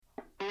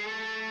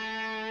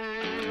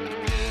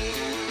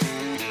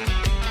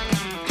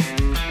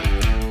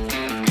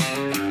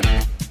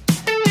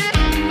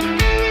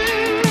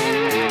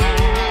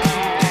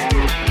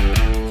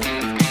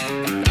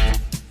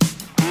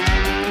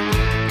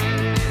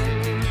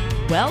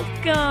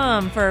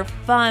Welcome for a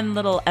fun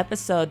little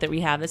episode that we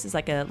have. This is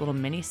like a little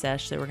mini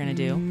sesh that we're going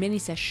to do. Mini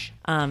sesh.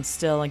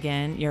 Still,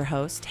 again, your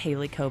host,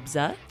 Haley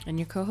Kobza. And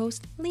your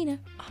co-host, Lena.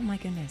 Oh, my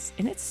goodness.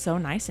 And it's so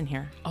nice in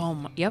here.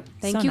 Oh, yep.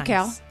 Thank So you, nice.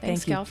 Cal. Thank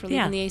Thanks, you. Cal, for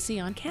leaving the AC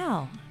on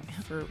Cal.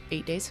 for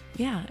 8 days.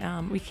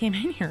 Yeah, we came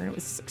in here and it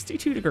was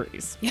 62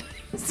 degrees. Yeah,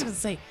 I was going to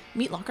say,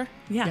 meat locker.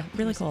 Yeah,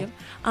 really cool. Yep.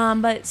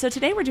 But so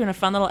today we're doing a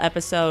fun little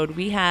episode.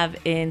 We have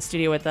in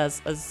studio with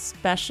us a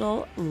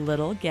special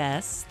little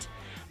guest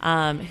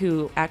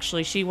who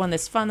actually, she won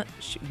this fun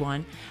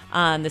event.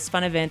 Oh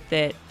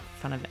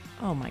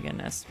my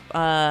goodness.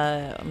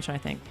 I'm trying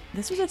to think.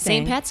 This was a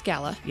thing. St. Pat's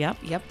Gala. Yep.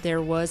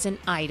 There was an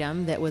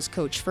item that was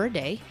coach for a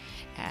day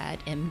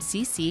at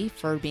MCC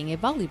for being a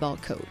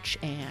volleyball coach,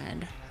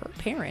 and her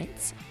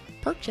parents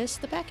purchased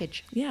the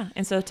package. Yeah.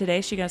 And so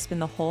today she got to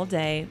spend the whole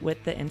day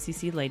with the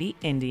MCC Lady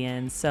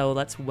Indians. So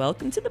let's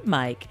welcome to the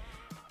mic,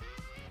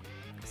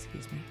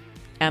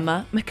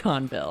 Emma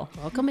McConville.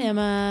 Welcome,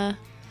 Emma.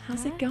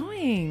 How's it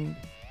going?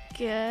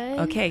 Good.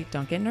 Okay,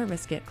 don't get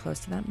nervous. Get close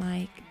to that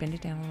mic. Bend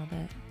it down a little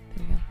bit.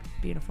 There we go.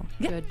 Beautiful.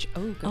 Good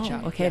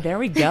job. Okay, Yeah. there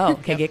we go.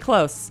 Okay, get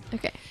close.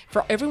 Okay.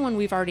 For everyone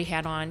we've already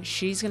had on,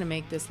 she's going to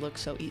make this look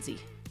so easy.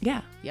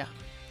 Yeah. Yeah.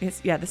 This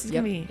is Yep. going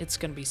to be... It's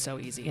going to be so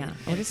easy. Yeah.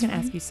 We're just going to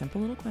ask you simple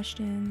little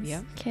questions.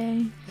 Yep.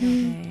 Okay.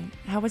 Okay.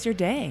 How was your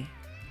day?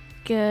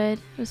 Good.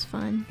 It was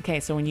fun. Okay,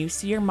 so when you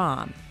see your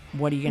mom,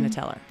 what are you going to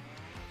tell her?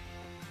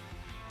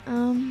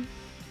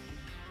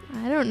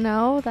 I don't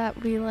know that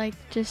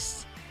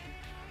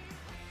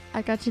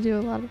I got to do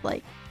a lot of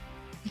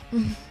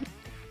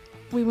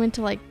we went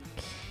to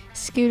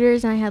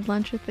scooters and I had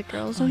lunch with the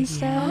girls and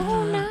stuff.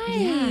 Oh, nice.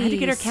 Yeah, I had to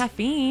get her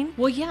caffeine.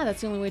 Well, yeah,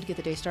 that's the only way to get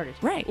the day started.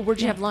 Right. Well, where'd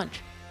you Yeah. have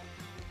lunch?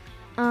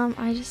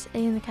 I just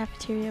ate in the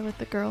cafeteria with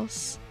the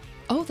girls.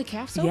 Oh, the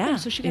calf. So, Yeah,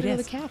 so she got it to go to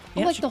is. the calf.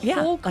 Yeah, Oh, like the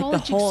whole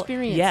college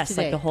experience Yes,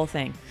 today. like the whole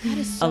thing. That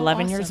is so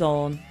 11 awesome. years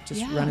old, just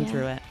Yeah. running Yeah.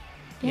 through it.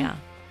 Yeah.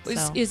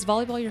 So, Is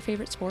volleyball your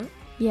favorite sport?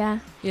 Yeah.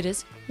 It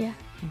is. Yeah.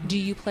 Do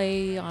you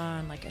play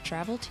on a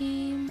travel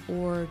team,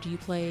 or do you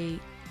play?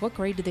 What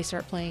grade did they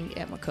start playing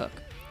at McCook?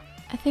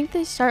 I think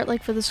they start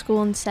for the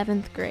school in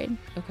 7th grade.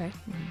 Okay,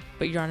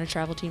 but you're on a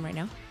travel team right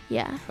now.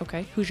 Yeah.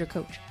 Okay, who's your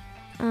coach?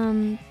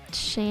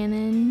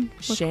 Shannon.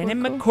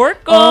 Shannon McCorkle. McCorkle.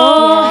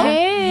 Oh,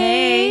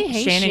 Hey,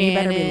 hey, Shannon, you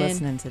better be Shannon.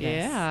 listening to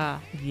this. Yeah.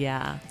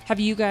 Yeah. Have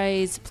you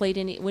guys played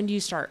any? When do you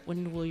start?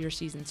 When will your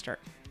season start?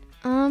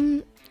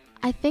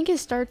 I think it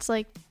starts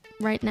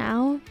right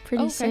now,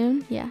 pretty Okay.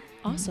 soon. Yeah.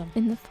 Awesome.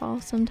 In the fall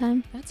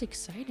sometime. That's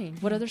exciting.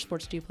 What other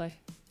sports do you play?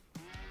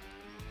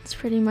 That's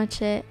pretty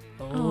much it.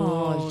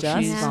 Oh, just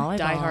she's volleyball.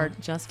 diehard,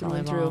 Just through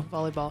and volleyball. through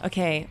volleyball.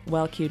 Okay,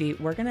 well, cutie,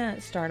 we're going to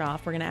start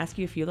off. We're going to ask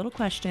you a few little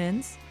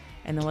questions,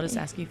 and then we'll just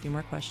ask you a few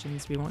more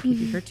questions. We won't keep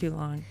you here too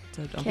long,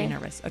 so don't be Okay.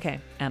 nervous. Okay,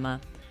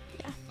 Emma.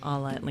 Yeah.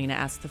 I'll let Lena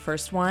ask the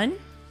first one.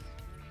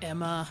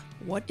 Emma,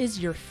 what is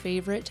your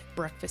favorite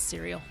breakfast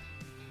cereal?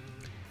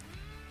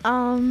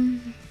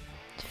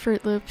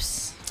 Fruit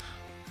Loops.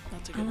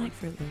 That's a I good one. like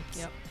Fruit Loops.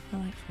 Yep. I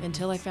like Fruit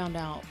Until I Loops. found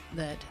out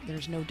that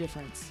there's no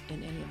difference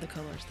in any of the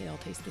colors. They all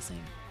taste the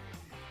same.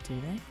 Do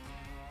they?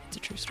 It's a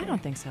true I story.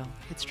 don't think so.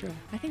 It's true.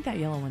 I think that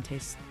yellow one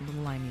tastes a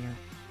little limier.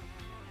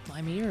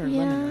 Limey or Yeah.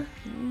 lemon?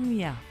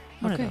 Yeah,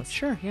 one Okay, of those.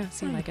 sure. Yeah,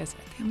 same Right. like I said.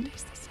 They all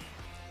taste the same.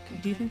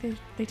 Do you think they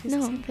taste the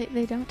No, same?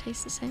 they don't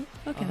taste the same.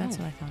 Okay, that's Oh.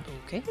 what I thought.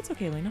 Okay. It's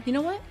okay, Lena. You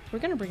know what? We're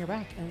going to bring her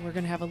back, and we're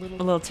going to have a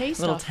little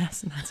taste little off.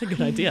 test. That's a good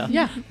idea.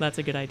 Yeah. That's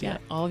a good Yeah, idea.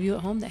 all of you at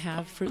home that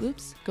have Fruit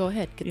Loops, go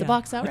ahead. Get Yeah. the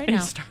box out right And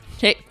now. start-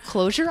 Okay,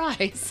 close your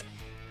eyes.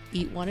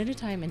 Eat one at a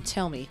time and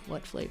tell me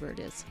what flavor it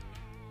is.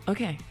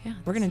 Okay, Yeah,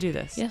 we're gonna do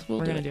this. Yes,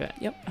 we're gonna do it.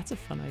 Yep. That's a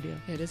fun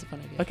idea. It is a fun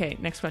idea. Okay,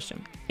 next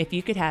question. If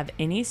you could have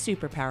any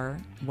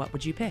superpower, what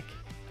would you pick?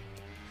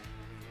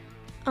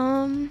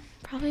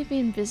 Probably be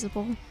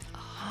invisible.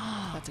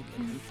 That's a good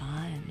one.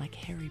 Fun, like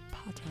Harry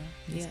Potter.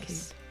 in this Yes.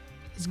 case.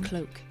 His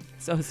cloak.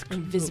 So it's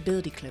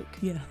Invisibility cloak.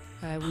 Yeah.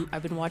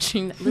 I've been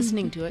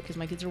listening to it because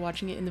my kids are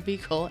watching it in the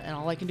vehicle, and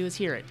all I can do is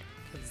hear it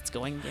because it's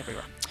going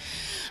everywhere.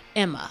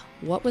 Emma,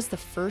 what was the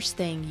first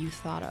thing you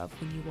thought of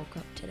when you woke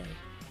up today?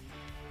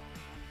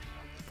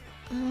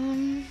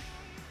 I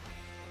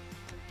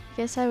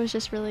guess I was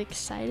just really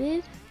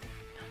excited.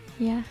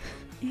 Yeah,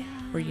 Yeah.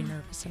 Were you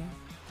nervous at all?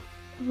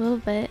 a little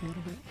bit. A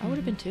little bit. I would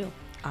have been too.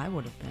 I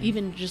would have been.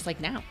 Even just like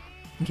now.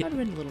 I would have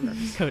been a little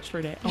nervous. Coach for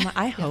a day. Oh my,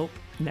 I hope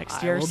next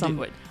I year will some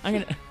do it. I'm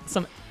gonna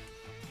some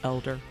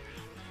elder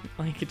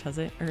like it does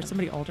it or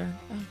somebody older.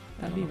 Oh,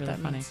 That'd I be don't know really what that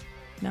funny. means.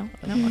 No,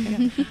 no.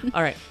 Okay. No.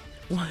 All right.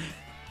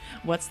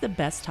 What's the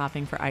best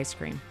topping for ice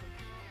cream?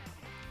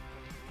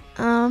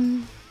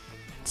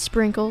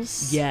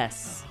 Sprinkles.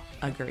 Yes,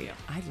 agree.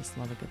 I just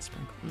love a good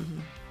sprinkle.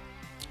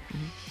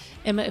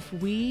 Emma, if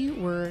we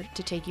were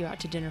to take you out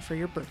to dinner for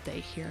your birthday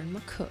here in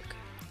McCook,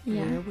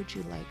 Yeah. where would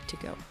you like to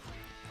go?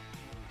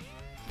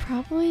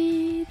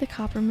 Probably the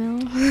Copper Mill.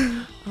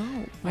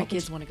 Oh, My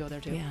kids want to go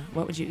there too. Yeah.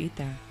 What would you eat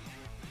there?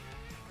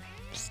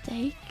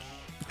 Steak.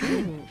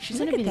 Ooh, she's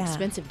Look gonna be at an that.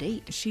 expensive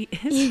date. She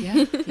is.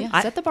 Yeah,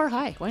 yeah. Set the bar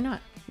high. Why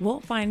not? We'll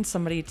find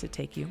somebody to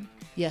take you.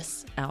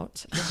 Yes.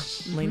 out.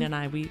 Lena and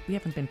I, we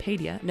haven't been paid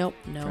yet. Nope.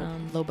 No.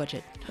 Low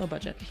budget. Low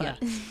budget. Yeah.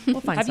 But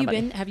we'll find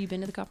somebody. Have you been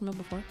to the Copper Mill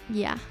before?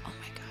 Yeah. Oh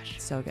my gosh.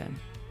 So good.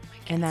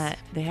 And that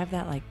they have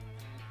that like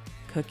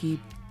cookie.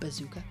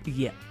 Bazooka.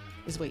 Yeah.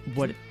 Wait.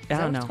 What? Is I that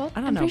don't what know. it's called? I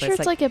don't I'm know. pretty But sure it's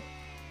it's like like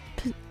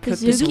a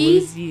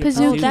Pizookie.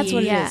 Pizookie. Oh, that's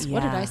what Yeah. it Yeah. is.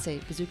 What did I say?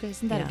 Bazooka?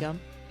 Isn't that Yeah. a gum?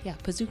 Yeah.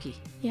 Pizookie.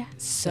 Yeah.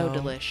 So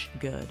delish.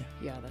 good.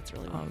 Yeah, that's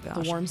really Oh, good.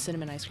 gosh. The warm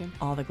cinnamon ice cream.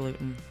 All the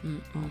gluten.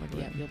 All the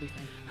Yeah, gluten. you'll be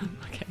fine.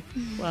 Okay.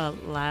 Well,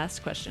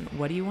 last question.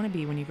 What do you want to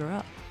be when you grow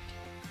up?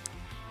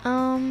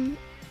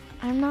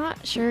 I'm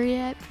not sure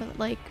yet, but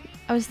like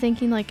I was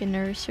thinking like a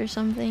nurse or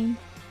something.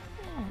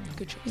 Oh,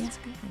 Good choice. Yeah. That's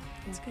good.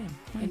 That's good.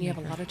 And you have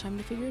a lot of time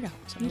to figure it out.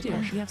 So You no do.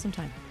 pressure. You have some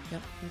time.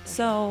 Yep.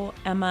 So,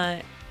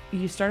 Emma,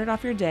 you started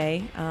off your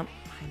day. I am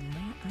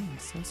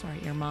so sorry.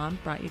 Your mom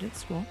brought you to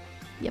school.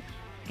 Yep.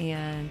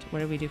 And what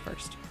did we do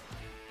first?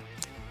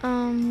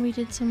 We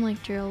did some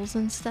like drills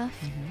and stuff.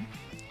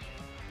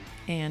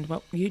 And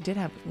what you did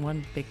have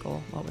one big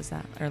goal. What was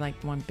that? Or like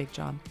one big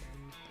job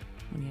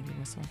when you had your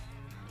whistle?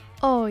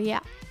 Oh yeah.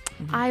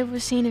 Mhm. I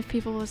was seeing if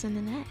people was in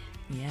the net.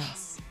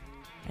 Yes.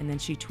 And then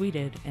she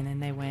tweeted, and then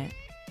they went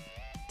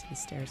to the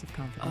stairs of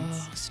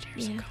confidence. Oh,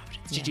 stairs Yeah. of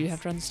confidence. Did you Yes.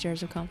 have to run the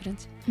stairs of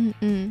confidence?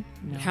 Mm-mm.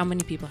 No. How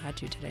many people had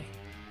to today?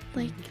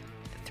 Like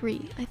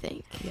 3, I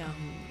think. Yeah.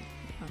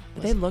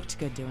 But they looked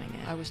good doing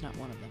it. I was not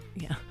one of them.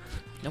 Yeah.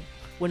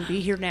 Wouldn't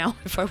be here now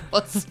if I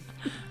was.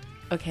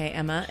 Okay,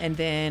 Emma. And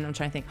then I'm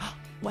trying to think,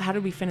 well, how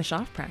did we finish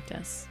off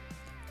practice?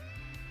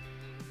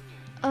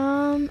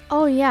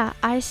 Oh yeah,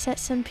 I set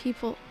some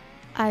people.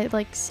 I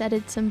like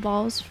setted some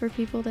balls for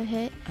people to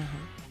hit.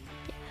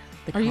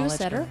 The Are you a college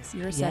setter? girls.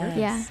 You're a setter?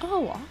 Yeah.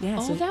 Oh, Yeah,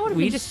 so that would have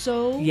we been just-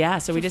 so Yeah,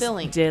 so we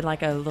fulfilling. just did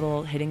like a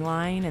little hitting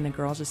line, and the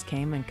girls just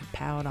came and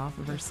kapowed off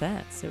of her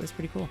sets. It was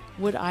pretty cool.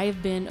 Would I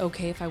have been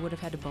okay if I would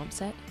have had to bump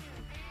set?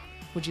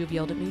 Would you have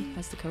yelled at me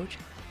as the coach?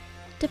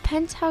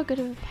 Depends how good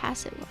of a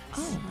pass it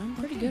was. I'm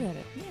pretty okay. good at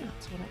it. Yeah.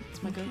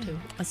 That's my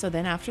go-to. So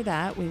then after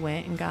that, we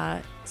went and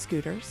got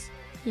scooters.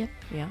 Yep.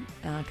 Yeah,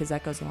 because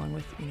that goes along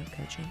with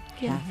coaching,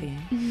 Yeah.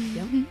 caffeine,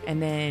 Yep.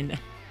 and then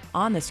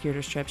on the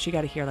scooters trip, she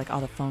got to hear like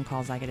all the phone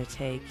calls I got to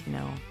take.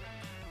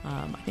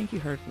 I think you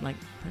heard like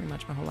pretty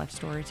much my whole life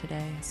story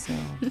today. So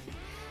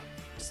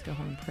just go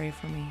home and pray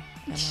for me,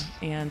 Emma.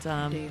 And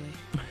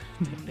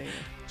Daily.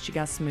 she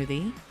got a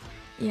smoothie.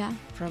 Yeah.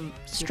 From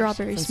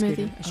Strawberry from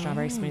Scooter, smoothie. a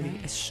strawberry Oh, smoothie,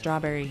 a nice.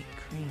 strawberry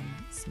cream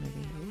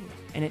smoothie,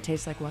 and it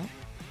tastes like what?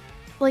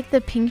 Like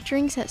the pink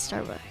drinks at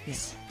Starbucks. Yeah.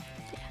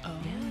 Oh,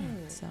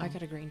 Yeah, so- I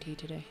got a green tea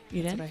today.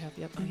 You That's did? what I have.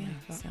 Yep. Oh in yeah.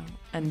 my So, cup.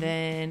 and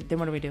then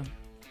what do we do?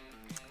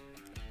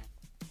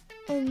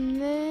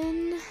 And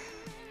then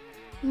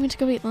we went to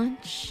go eat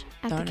lunch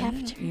at Oh, the no, no, no.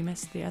 cafeteria. You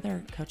missed the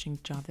other coaching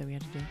job that we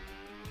had to do.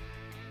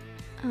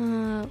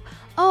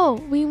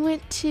 We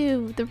went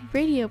to the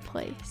radio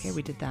place. Okay,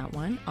 we did that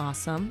one.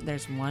 Awesome.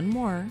 There's one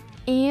more.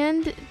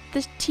 And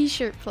the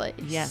t-shirt place.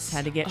 Yes,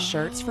 had to get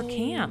shirts for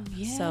camp.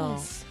 yes.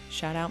 So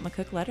shout out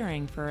McCook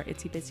Lettering for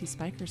Itsy Bitsy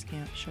Spikers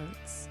Camp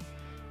shirts.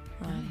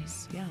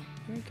 Nice. Yeah.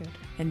 Very good.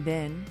 And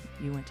then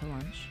you went to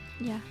lunch.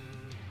 Yeah.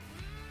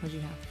 What'd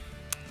you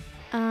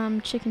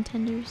have? Chicken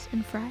tenders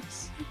and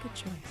fries. Oh, good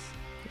choice.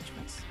 Good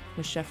choice.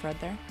 Was Chef Red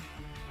there?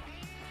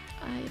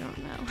 I don't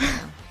know.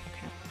 Oh,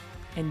 okay.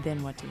 And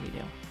then what did we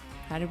do?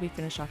 How did we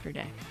finish off your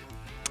day?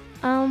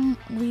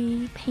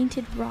 We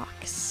painted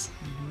rocks.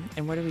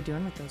 And what are we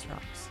doing with those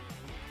rocks?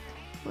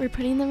 We're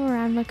putting them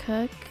around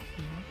McCook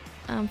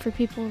for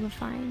people to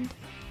find.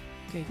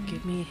 Okay,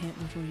 give me a hint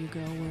before you go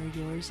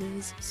where yours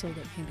is so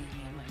that maybe me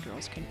and my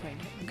girls can find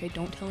it. Okay,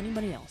 don't tell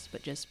anybody else,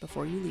 but just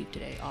before you leave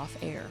today, off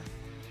air,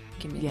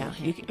 give me a Yeah,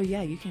 little you hint.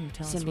 can, you can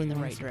tell us Send me where in you the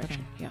want right us to put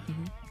direction. them.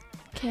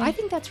 Yeah. Okay. I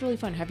think that's really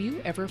fun. Have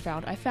you ever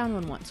found? I found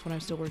one once when I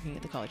was still working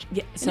at the college.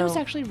 Yeah, And so it was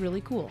actually really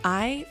cool.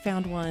 I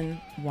found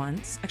one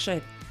once. Actually,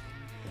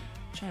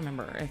 I'm trying to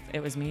remember if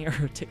it was me or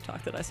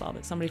TikTok that I saw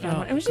that somebody found Oh,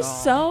 one. It was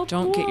just God. so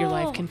Don't get your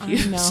life cool.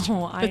 confused I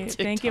know. I with think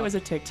it TikTok. was a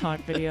TikTok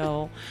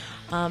video.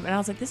 And I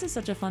was like, this is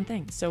such a fun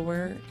thing. So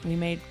we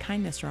made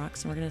kindness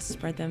rocks, and we're going to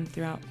spread them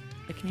throughout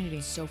the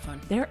community. So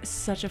fun. They're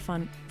such a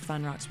fun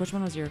rocks. Which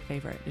one was your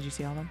favorite? Did you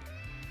see all of them?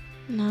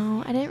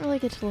 No, I didn't really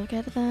get to look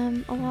at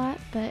them a lot,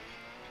 but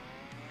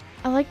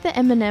I like the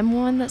M&M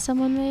one that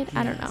someone made.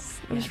 I don't know. Yes.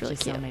 It was Yeah, really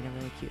Giselle cute. made a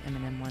really cute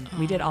M&M one.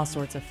 We did all Oh.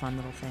 sorts of fun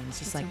little things,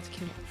 just That like sounds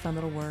cute. fun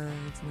little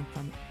words and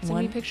fun. Send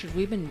me pictures.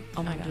 We've been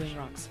Oh my gosh. doing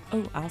rocks.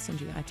 Oh, I'll send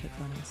you. I took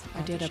photos. I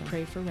I'll did a show.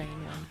 pray for rain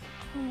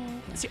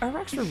one. See, our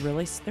rocks were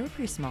they were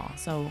pretty small,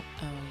 so Oh,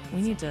 yeah,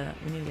 we that's need to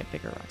get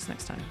bigger rocks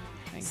next time.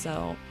 okay.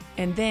 So,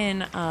 and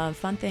then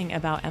fun thing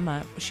about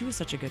Emma, she was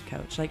such a good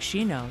coach. Like,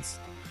 she knows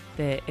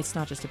that it's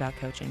not just about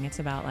coaching; it's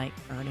about like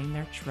earning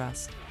their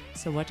trust.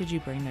 So, what did you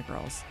bring the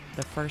girls?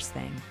 The first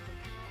thing.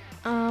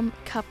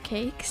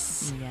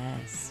 Cupcakes.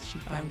 Yes, she.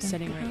 brought I'm them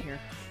sitting right up. here.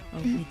 Oh,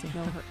 me too.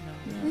 No hurt.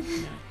 No.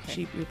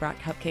 Okay. We brought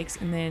cupcakes,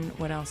 and then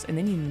what else? And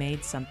then you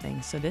made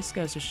something. So this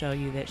goes to show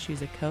you that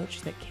she's a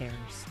coach that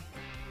cares.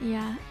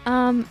 Yeah.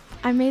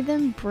 I made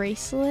them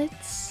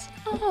bracelets.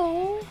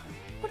 Oh,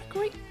 what a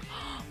great.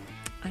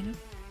 I know.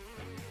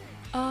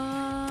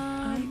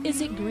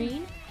 Is it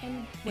green?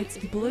 And It's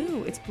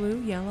blue. It's blue,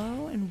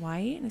 yellow, and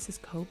white, and it says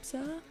Kobza.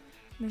 And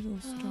there's a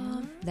little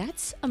star.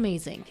 That's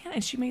amazing. Yeah,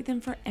 and she made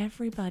them for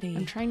everybody.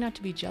 I'm trying not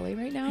to be jelly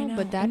right now, I know.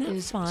 but that Isn't that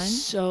is fun?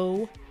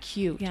 so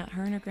cute. Yeah,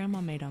 her and her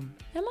grandma made them.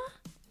 Emma,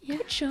 Yeah.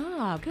 good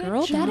job, Good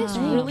girl. That is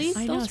job. really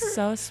I know, those are-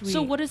 so sweet.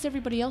 So what is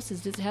everybody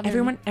else's? Does it have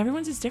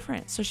Everyone's is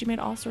different. So she made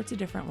all sorts of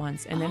different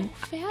ones, and then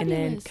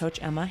fabulous. Coach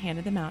Emma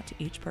handed them out to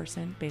each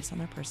person based on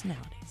their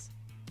personalities.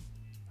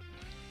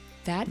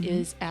 That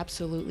is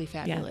absolutely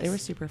fabulous. Yeah, they were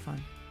super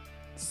fun,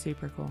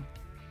 super cool.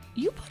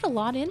 You put a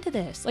lot into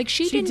this. Like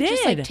she She didn't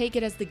just like did. take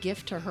it as the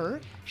gift to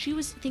her. She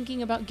was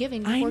thinking about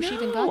giving I before she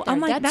even know. got there. I'm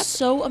like, that's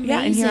so amazing.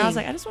 Yeah, and here I was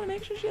like, I just want to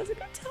make sure she has a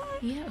good time.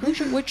 Yeah.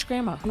 Which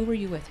grandma? Who were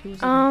you with? Who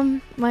was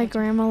My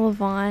grandma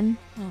Lavon.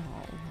 Oh,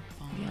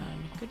 fun. Yeah.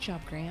 Good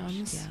job,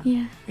 Grams. Yeah.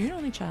 Yeah. You're an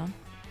only child.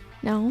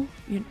 No,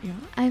 You're not?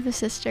 I have a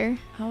sister.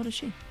 How old is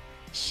she?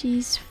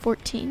 She's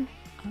 14.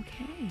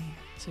 Okay.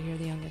 So you're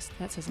the youngest.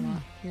 That says a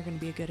lot. You're going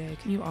to be a good egg.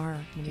 You are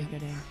going to be Yep. a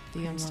good egg. The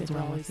young Did ones are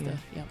well always with the. you.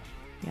 Yep.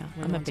 Yeah,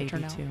 we're I'm the a ones that baby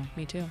turn out. too.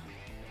 Me too.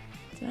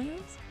 Is that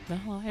us?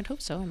 Well, I'd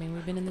hope so. I mean,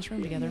 we've been in this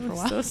room together for a I'm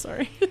while. so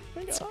sorry.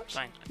 My gosh.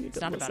 Fine. I need It's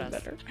to not about listen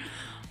us. better.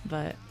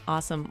 But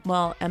awesome.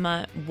 Well,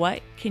 Emma,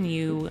 what can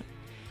you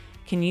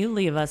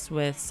leave us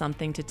with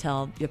something to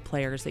tell the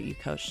players that you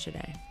coached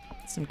today?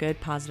 Some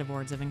good positive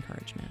words of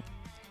encouragement.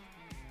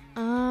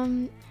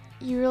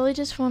 You really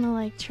just want to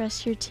like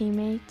trust your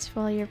teammates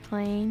while you're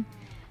playing.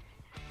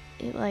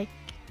 It like,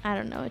 I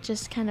don't know, it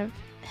just kind of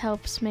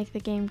helps make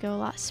the game go a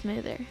lot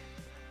smoother.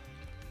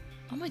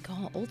 Oh my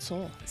God, old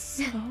soul.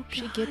 So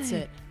She good. gets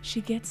it. She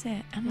gets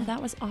it. Emma,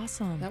 that was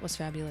awesome. That was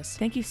fabulous.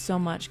 Thank you so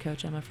much,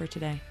 Coach Emma, for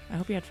today. I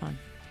hope you had fun.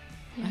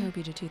 I hope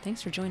you did too.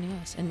 Thanks for joining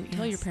us. And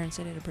tell your Yes. parents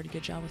they did a pretty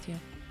good job with you.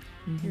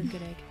 Mhm. You're a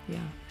good egg. Yeah.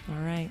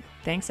 All right.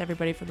 Thanks,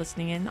 everybody, for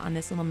listening in on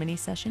this little mini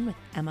session with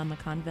Emma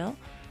McConville.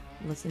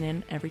 Listen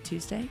in every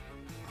Tuesday,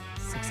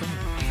 6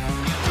 a.m.